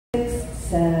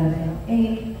7,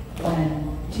 8.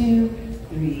 1, 2,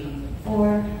 3,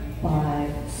 4,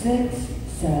 5, 6,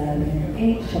 7,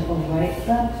 8. Shuffle right,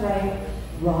 left, right.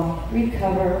 Rock,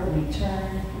 recover,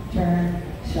 return, turn,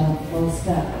 shuffle,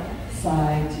 step.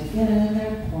 Side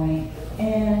together, point,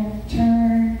 and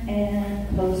turn,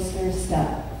 and poster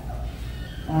step.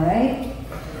 All right?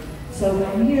 So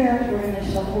from here, we're going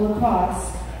to shuffle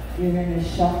across. You're going to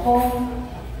shuffle,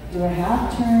 do a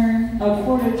half turn, a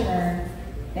quarter turn,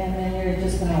 and then you're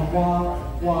just going to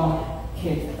walk, walk,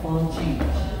 kick, ball, change.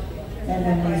 And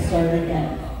then we start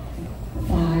again.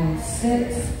 5,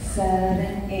 6,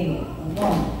 7, 8.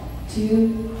 1,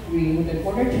 2, 3. With a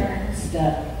quarter turn,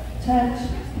 step, touch,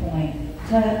 point,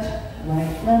 touch,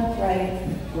 right, left, right,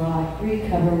 rock,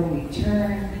 recover, we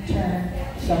turn, turn,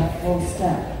 shuffle,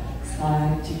 step.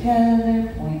 Side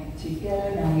together, point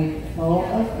together. Now we pull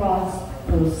across,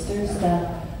 poster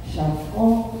step,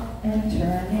 shuffle, and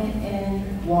turn it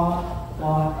in, walk,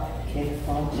 walk, kick,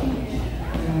 ball, change.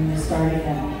 We're going to start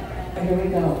again. Here we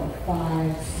go.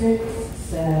 5, 6,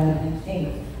 7, 8.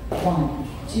 1,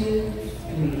 2,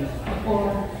 3,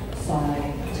 4.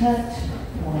 Side, touch,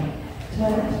 point,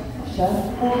 touch,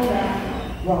 shuffle back,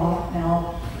 rock.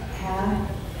 Now half,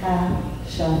 half,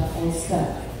 shuffle, step.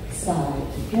 Side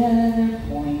together,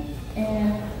 point,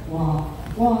 and walk,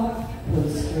 walk,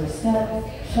 poster step,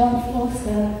 shuffle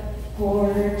step,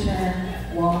 quarter turn,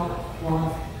 walk,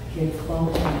 walk, kick, ball,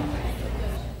 change.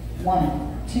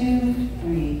 1, 2,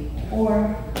 3,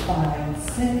 4,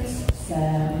 5, 6,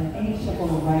 7, 8. Shuffle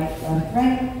right, left,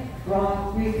 right,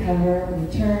 rock, recover,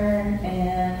 return,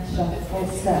 and shuffle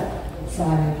step.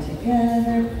 Side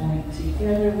together, point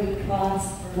together, we cross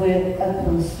with a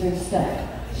poster step.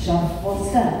 Shuffle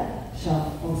step,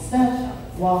 shuffle step,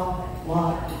 walk,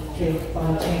 walk, kick,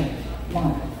 ball, change.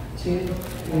 1, 2,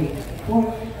 3,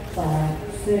 4, 5,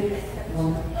 6,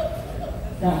 1.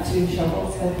 Not 2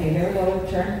 shuffles. Okay, here we go.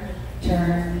 Turn,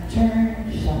 turn,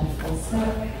 turn, shuffle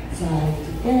step, side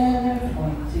together,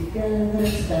 point together,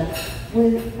 step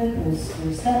with the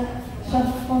poster step,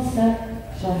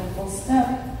 shuffle step,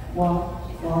 walk,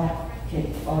 walk, kick,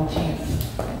 ball, change.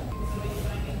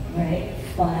 Right,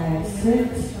 5,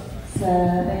 6,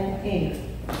 7, 8.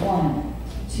 1,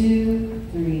 2,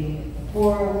 3,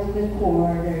 4 with the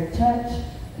quarter, touch,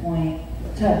 point,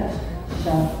 touch,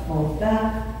 shuffle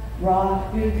back,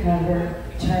 rock, recover,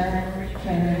 turn,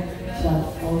 turn,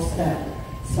 shuffle, step.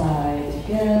 Side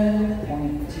together,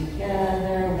 point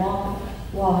together, walk,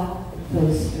 walk,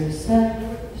 poster step,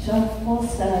 shuffle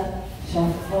step,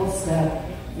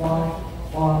 walk,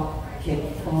 walk, kick,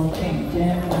 ball, change,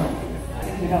 and 1.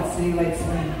 Think about city lights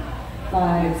swing.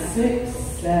 5, 6,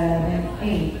 7,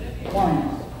 8.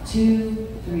 1, 2,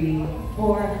 3,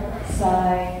 4.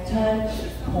 Side, touch,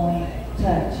 point,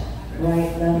 touch.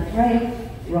 Right, left, right.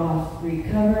 Rock,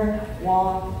 recover,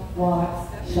 walk, walk,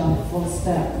 shuffle,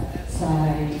 step.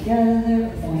 Side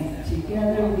together, point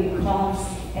together, we cross,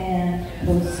 and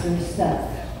poster step.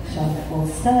 Shuffle,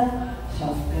 step,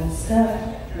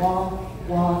 walk,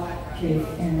 walk, kick,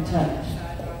 and touch.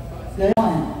 Good.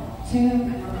 1,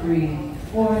 2, 3,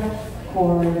 4,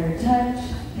 quarter, touch,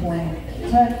 point,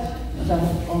 touch,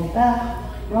 shuffle back,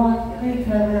 rock,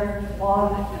 recover,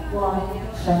 walk, walk,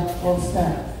 shuffle,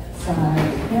 step.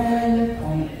 Side together,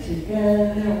 point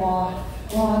together, walk,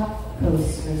 walk,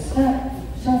 poster step,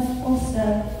 shuffle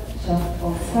step,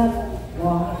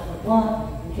 walk, walk,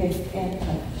 kick, and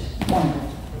touch. 1.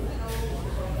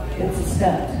 It's a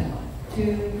step.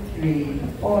 2, 3,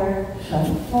 4,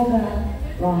 shuffle back,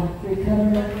 rock,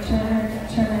 recover, turn,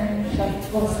 turn,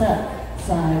 shuffle step.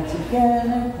 Side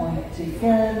together, point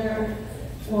together,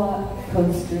 walk,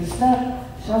 coaster step,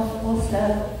 shuffle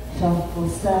step,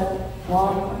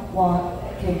 walk, walk,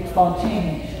 kick, ball,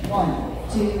 change. 1,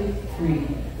 2, 3,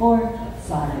 4,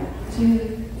 side,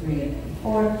 2, 3,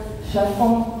 4,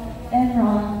 shuffle, and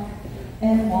rock,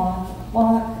 and walk,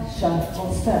 walk,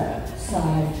 shuffle step.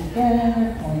 Side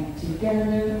together, point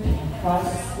together, cross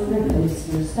with a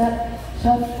coaster step,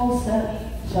 shuffle step,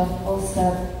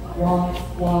 walk,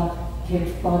 walk, kick,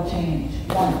 ball, change.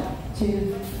 1,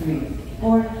 2, 3,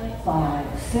 4, 5,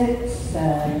 6,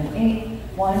 7, 8.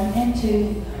 1 and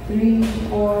 2, 3,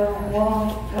 4, walk,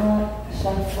 walk,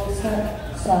 shuffle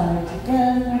step, side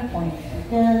together, point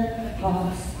together,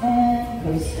 cross and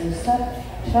coaster step,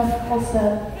 shuffle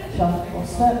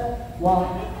step, walk,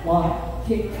 walk,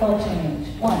 kick, ball, change.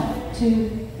 1,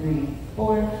 2, 3,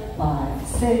 4, 5,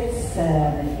 6,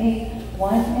 7, 8.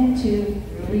 1 and 2,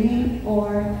 3,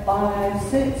 4, 5,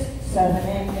 6, 7,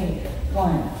 and 8.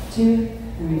 1, 2,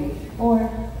 3, 4,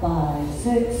 5,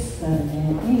 6, 7,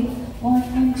 and 8. 1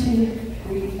 and 2,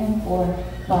 3 and 4,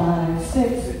 5,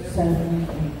 6, 7, and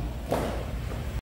 8.